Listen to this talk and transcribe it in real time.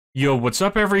Yo, what's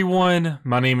up everyone?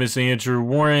 My name is Andrew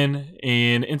Warren,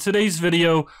 and in today's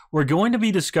video, we're going to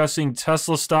be discussing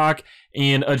Tesla stock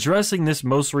and addressing this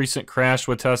most recent crash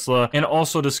with Tesla, and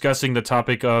also discussing the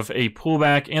topic of a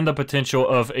pullback and the potential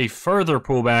of a further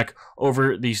pullback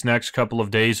over these next couple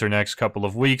of days or next couple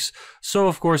of weeks. So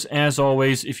of course, as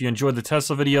always, if you enjoyed the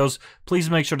Tesla videos, please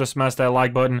make sure to smash that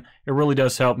like button. It really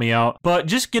does help me out. But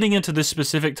just getting into this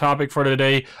specific topic for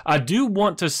today, I do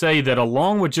want to say that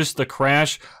along with just the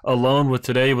crash alone with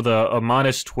today with a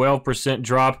minus 12%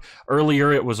 drop,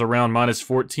 earlier it was around minus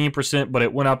 14%, but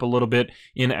it went up a little bit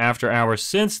in after hours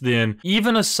since then.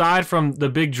 Even aside from the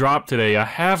big drop today, I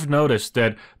have noticed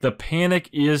that the panic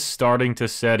is starting to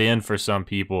set in for some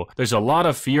people. There's a lot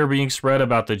of fear being spread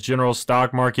about the general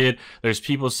stock market. There's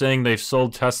people saying they've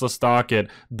sold Tesla stock at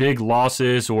big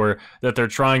losses, or that they're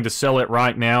trying to sell it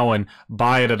right now and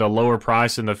buy it at a lower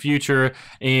price in the future.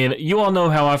 And you all know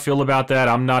how I feel about that.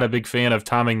 I'm not a big fan of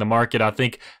timing the market. I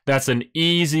think that's an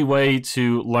easy way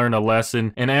to learn a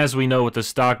lesson. And as we know with the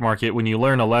stock market, when you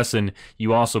learn a lesson,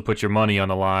 you also put your money on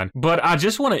the line. But I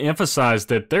just want to emphasize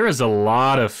that there is a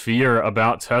lot of fear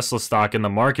about Tesla stock in the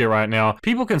market right now.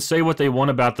 People can say what they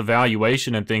want about the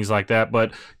valuation and things like that,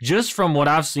 but just from what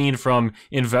I've seen from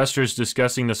investors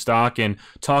discussing the stock and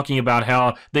talking about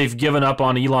how they've given up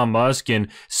on Elon Musk and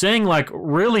saying like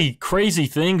really crazy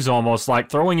things, almost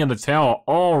like throwing in the towel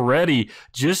already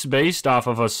just based off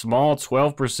of a small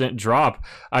 12% drop.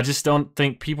 I just don't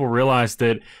think people realize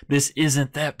that this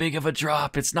isn't that big of a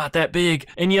drop. It's not that big.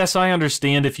 And yes, I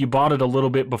understand if you bought it a little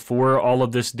bit before all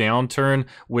of this downturn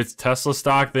with Tesla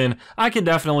stock, then I can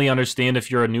definitely understand if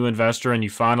you're a new investor and you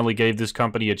finally gave this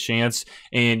company a chance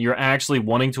and you're actually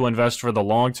wanting to invest for the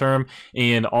long term,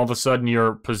 and all of a sudden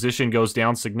your position goes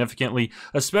down significantly,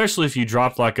 especially if you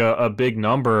dropped like a big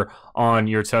number on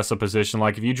your Tesla position.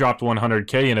 Like if you dropped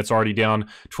 100K and it's already down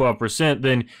 12%,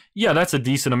 then yeah, that's a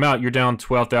decent amount. You're down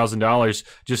 $12,000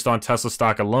 just on Tesla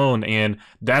stock alone, and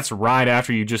that's right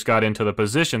after you just got into the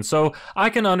position. So I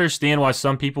can understand why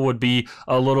some people would be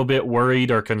a little bit worried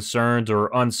or concerned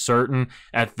or uncertain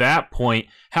at that point.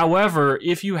 However,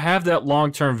 if you have that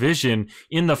long-term vision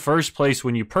in the first place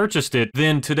when you purchased it,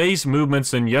 then today's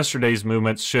movements and yesterday's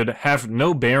movements should have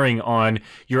no bearing on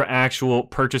your actual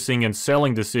purchasing and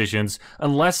selling decisions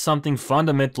unless something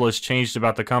fundamental has changed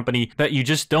about the company that you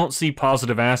just don't see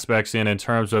positive aspects in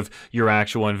terms of your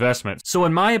actual investments. So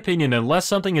in my opinion, unless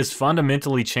something has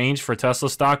fundamentally changed for Tesla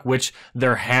stock, which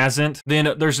there hasn't,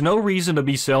 then there's no reason to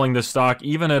be selling the stock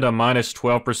even at a minus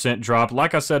 12% drop.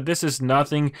 Like I said, this is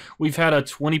nothing. We've had a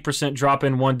 20% drop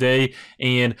in one day,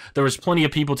 and there was plenty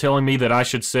of people telling me that I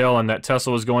should sell and that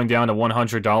Tesla was going down to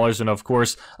 $100. And of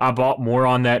course, I bought more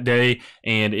on that day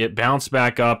and it bounced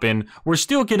back up, and we're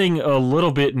still getting a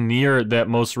little bit near that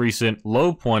most recent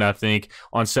low point, I think,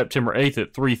 on September 8th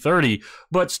at 330.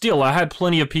 But still, I had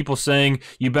plenty of people saying,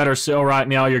 you better sell right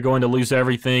now, you're going to lose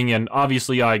everything. And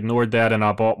obviously I ignored that and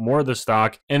I bought more of the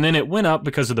stock, and then it went up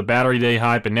because of the battery day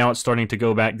hype, and now it's starting to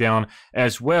go back down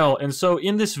as well. And so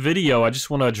in this video, I just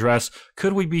want to address,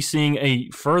 could we be seeing a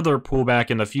further pullback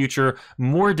in the future,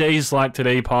 more days like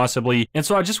today possibly? And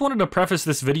so I just wanted to preface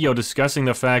this video discussing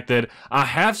the fact that I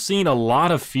have seen a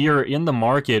lot of fear in the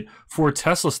market for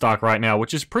Tesla stock right now,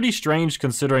 which is pretty strange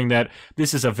considering that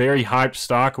this is a very hyped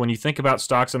stock. When you think about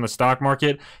stocks in the stock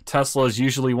market, Tesla is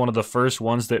usually one of the first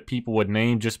ones that people would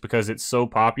name just because it's so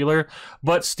popular.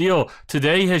 But still,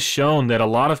 today has shown that a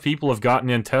lot of people have gotten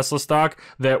in Tesla stock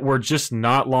that were just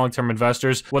not long-term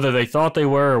investors. Whether they thought they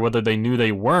were or whether they knew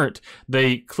they weren't,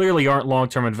 they clearly aren't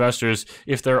long-term investors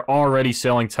if they're already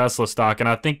selling Tesla stock. And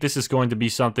I think this is going to be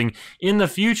something in the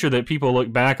future that people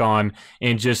look back on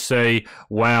and just say,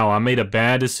 wow, I made a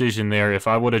bad decision there. If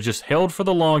I would have just held for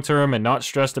the long term and not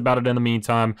stressed about it in the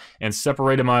meantime and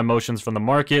separated my emotions from the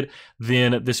market,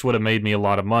 then this would have made me a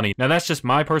lot of money. Now, that's just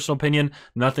my personal opinion.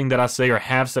 Nothing that I say or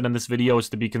have said in this video is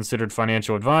to be considered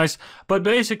financial advice, but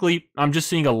basically, I'm just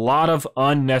seeing a lot of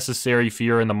unnecessary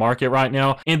fear in the market right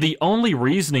now. And the only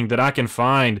reasoning that I can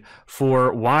find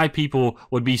for why people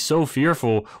would be so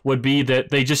fearful would be that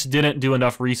they just didn't do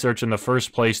enough research in the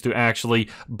first place to actually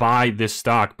buy this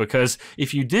stock. Because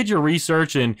if you did your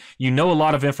research and you know a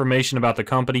lot of information about the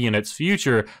company and its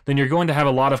future, then you're going to have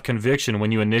a lot of conviction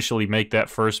when you initially make that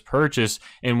first purchase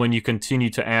and when you continue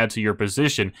to add to your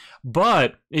position.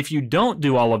 But if you don't don't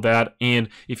do all of that, and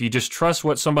if you just trust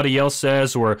what somebody else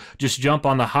says or just jump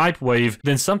on the hype wave,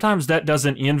 then sometimes that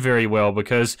doesn't end very well,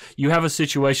 because you have a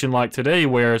situation like today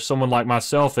where someone like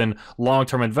myself and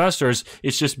long-term investors,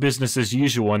 it's just business as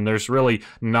usual, and there's really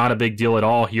not a big deal at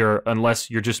all here unless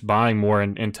you're just buying more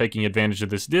and taking advantage of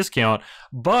this discount.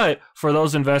 But for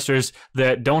those investors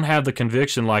that don't have the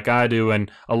conviction like I do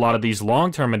and a lot of these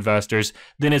long-term investors,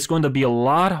 then it's going to be a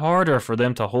lot harder for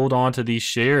them to hold on to these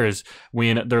shares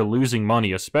when they're losing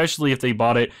money, especially if they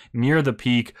bought it near the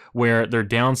peak where they're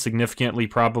down significantly,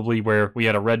 probably where we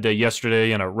had a red day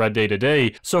yesterday and a red day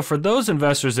today. So for those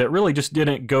investors that really just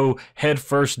didn't go head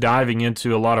first diving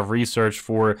into a lot of research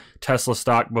for Tesla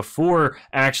stock before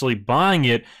actually buying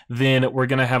it, then we're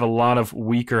going to have a lot of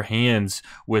weaker hands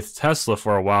with Tesla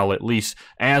for a while, at least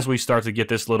as we start to get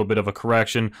this little bit of a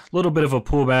correction, little bit of a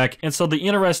pullback. And so the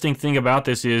interesting thing about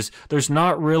this is there's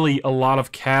not really a lot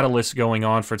of catalysts going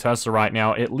on for Tesla right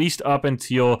now, at least up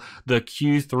until the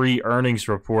Q3 earnings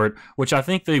report, which I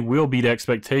think they will beat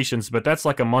expectations, but that's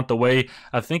like a month away.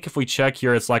 I think if we check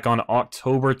here, it's like on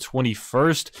October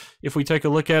 21st, if we take a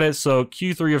look at it. So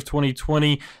Q3 of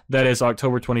 2020, that is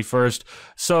October 21st.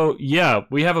 So yeah,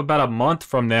 we have about a month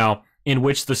from now in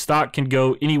which the stock can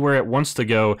go anywhere it wants to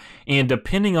go, and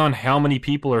depending on how many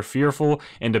people are fearful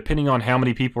and depending on how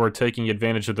many people are taking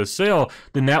advantage of the sale,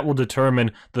 then that will determine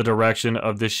the direction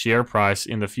of this share price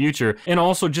in the future. And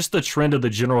also just the trend of the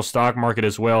general stock market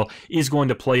as well is going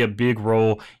to play a big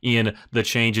role in the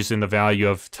changes in the value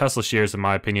of Tesla shares, in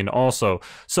my opinion also.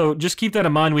 So just keep that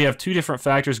in mind. We have two different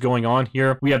factors going on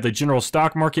here. We have the general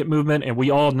stock market movement, and we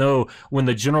all know when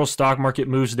the general stock market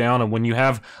moves down and when you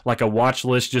have like a watch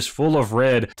list just full of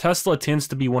red, Tesla tends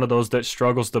to be one of those that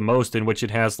struggles the most, in which it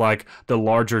has like the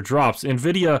larger drops.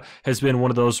 Nvidia has been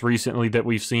one of those recently that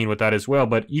we've seen with that as well,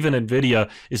 but even Nvidia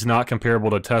is not comparable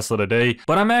to Tesla today.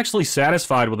 But I'm actually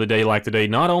satisfied with a day like today,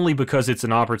 not only because it's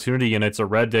an opportunity and it's a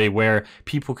red day where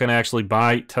people can actually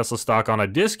buy Tesla stock on a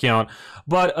discount,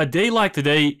 but a day like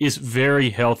today is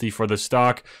very healthy for the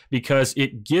stock because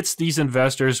it gets these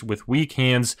investors with weak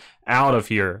hands out of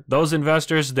here. Those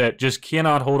investors that just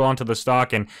cannot hold on to the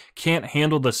stock and can't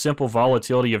handle the simple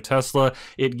volatility of Tesla,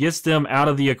 it gets them out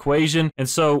of the equation. And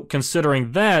so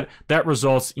considering that, that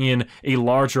results in a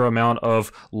larger amount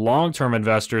of long-term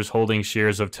investors holding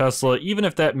shares of Tesla, even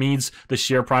if that means the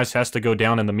share price has to go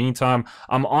down in the meantime.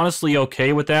 I'm honestly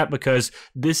okay with that because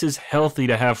this is healthy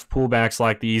to have pullbacks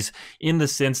like these, in the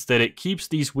sense that it keeps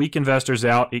these weak investors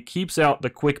out. It keeps out the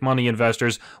quick money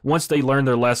investors once they learn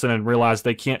their lesson and realize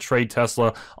they can't trade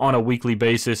Tesla on a weekly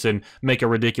basis and make a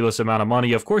ridiculous amount of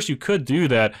money. Of course, you could do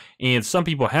that, and some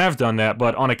people have done that,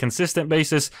 but on a consistent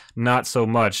basis, not so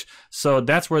much. So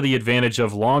that's where the advantage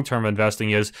of long-term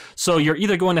investing is. So you're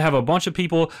either going to have a bunch of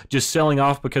people just selling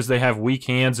off because they have weak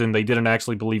hands and they didn't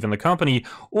actually believe in the company,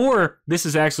 or this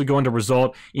is actually going to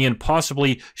result in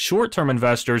possibly short-term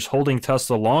investors holding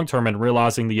Tesla long-term and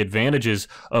realizing the advantages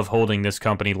of holding this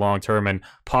company long-term and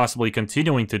possibly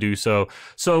continuing to do so.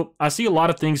 So I see a lot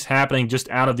of things happening just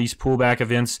out of these pullback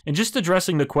events, and just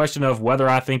addressing the question of whether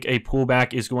I think a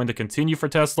pullback is going to continue for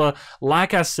Tesla.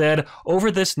 Like I said,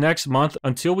 over this next month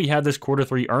until we have this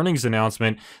Q3 earnings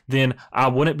announcement, then I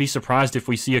wouldn't be surprised if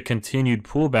we see a continued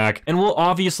pullback, and we'll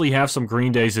obviously have some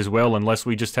green days as well, unless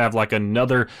we just have like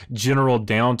another general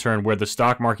downturn where the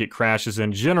stock market crashes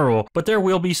in general, but there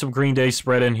will be some green days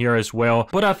spread in here as well.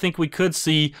 But I think we could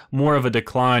see more of a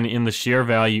decline in the share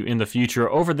value in the future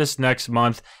over this next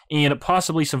month, and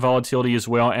possibly some volatility as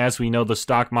well, as we know the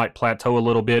stock might plateau a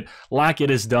little bit like it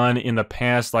has done in the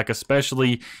past, like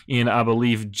especially in, I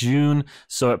believe, June.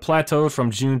 So it plateaued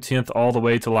from June 10th all the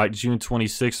way to like June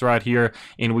 26th right here,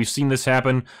 and we've seen this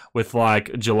happen with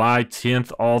like July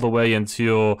 10th all the way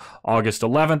until August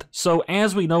 11th. So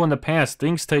as we know in the past,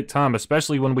 things take time,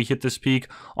 especially when we hit this peak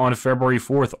on February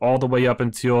 4th all the way up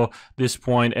until this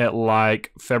point at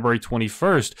like February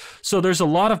 21st. So there's a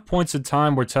lot of points in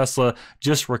time where Tesla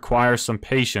just requires some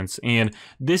patience, and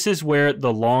this is where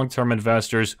the long-term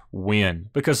investors win,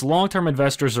 because long-term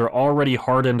investors are already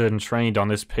hardened and trained on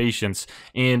this patience,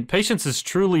 and patience is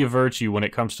truly a virtue when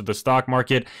it comes to the stock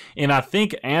market. And I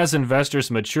think as investors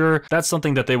mature, that's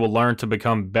something that they will learn to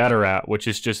become better at, which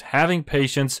is just having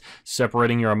patience,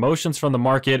 separating your emotions from the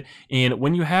market. And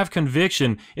when you have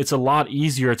conviction, it's a lot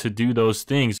easier to do those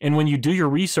things, and when you do your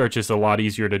research, it's a lot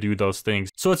easier to do those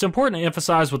things. So it's important to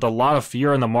emphasize, with a lot of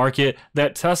fear in the market,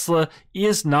 that Tesla is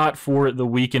is not for the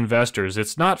weak investors.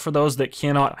 It's not for those that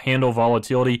cannot handle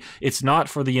volatility. It's not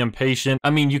for the impatient. I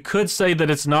mean, you could say that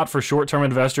it's not for short-term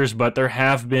investors, but there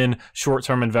have been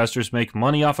short-term investors make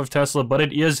money off of Tesla, but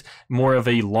it is more of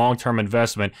a long-term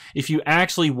investment. If you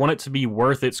actually want it to be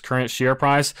worth its current share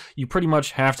price, you pretty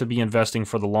much have to be investing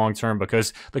for the long term,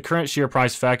 because the current share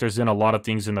price factors in a lot of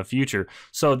things in the future.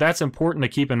 So that's important to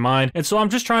keep in mind. And so I'm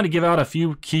just trying to give out a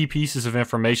few key pieces of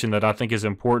information that I think is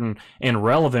important and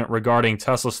relevant regarding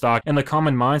Tesla stock and the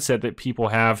common mindset that people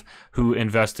have who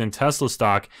invest in Tesla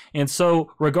stock. And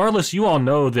so regardless, you all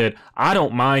know that I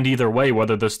don't mind either way,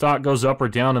 whether the stock goes up or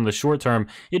down in the short term.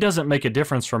 It doesn't make a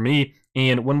difference for me.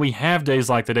 And when we have days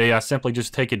like today, I simply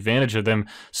just take advantage of them.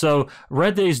 So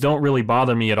red days don't really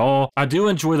bother me at all. I do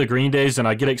enjoy the green days, and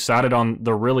I get excited on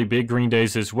the really big green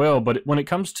days as well. But when it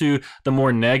comes to the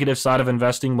more negative side of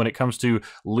investing, when it comes to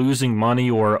losing money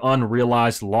or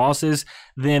unrealized losses,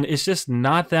 then it's just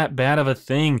not that bad of a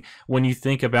thing when you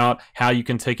think about how you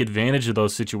can take advantage of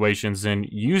those situations and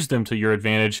use them to your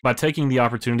advantage by taking the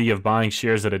opportunity of buying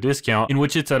shares at a discount in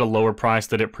which it's at a lower price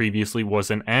that it previously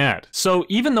wasn't at. So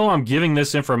even though I'm giving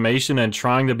this information and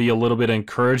trying to be a little bit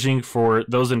encouraging for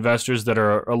those investors that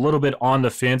are a little bit on the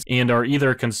fence and are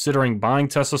either considering buying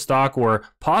Tesla stock or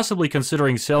possibly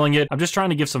considering selling it, I'm just trying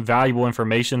to give some valuable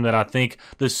information that I think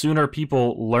the sooner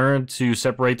people learn to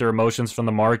separate their emotions from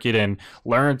the market and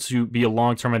learn to be a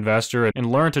long-term investor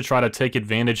and learn to try to take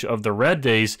advantage of the red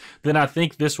days, then I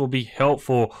think this will be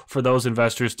helpful for those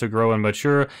investors to grow and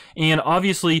mature. And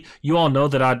obviously, you all know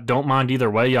that I don't mind either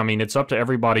way. I mean, it's up to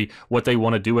everybody what they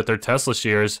want to do with their Tesla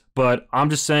shares, but I'm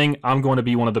just saying I'm going to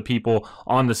be one of the people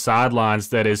on the sidelines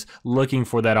that is looking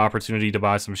for that opportunity to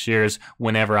buy some shares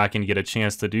whenever I can get a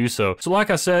chance to do so. So like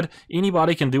I said,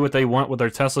 anybody can do what they want with their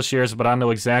Tesla shares, but I know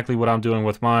exactly what I'm doing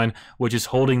with mine, which is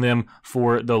holding them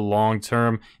for the long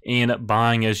term and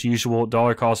buying as usual,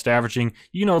 dollar cost averaging.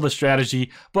 You know the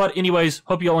strategy. But anyways,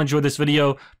 hope you all enjoyed this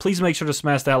video. Please make sure to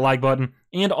smash that like button,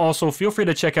 and also feel free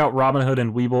to check out Robinhood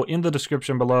and Webull in the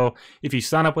description below. If you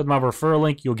sign up with my referral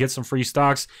link, you'll get some free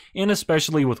stocks, and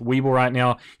especially with Webull right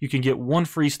now, you can get one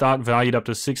free stock valued up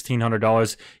to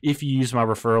 $1,600 if you use my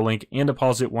referral link and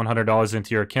deposit $100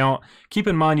 into your account. Keep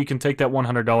in mind, you can take that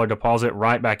 $100 deposit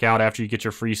right back out after you get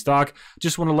your free stock.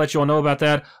 Just want to let you all know about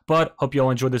that, but hope you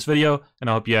all enjoyed this video, and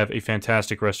I hope you have a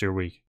fantastic rest of your week.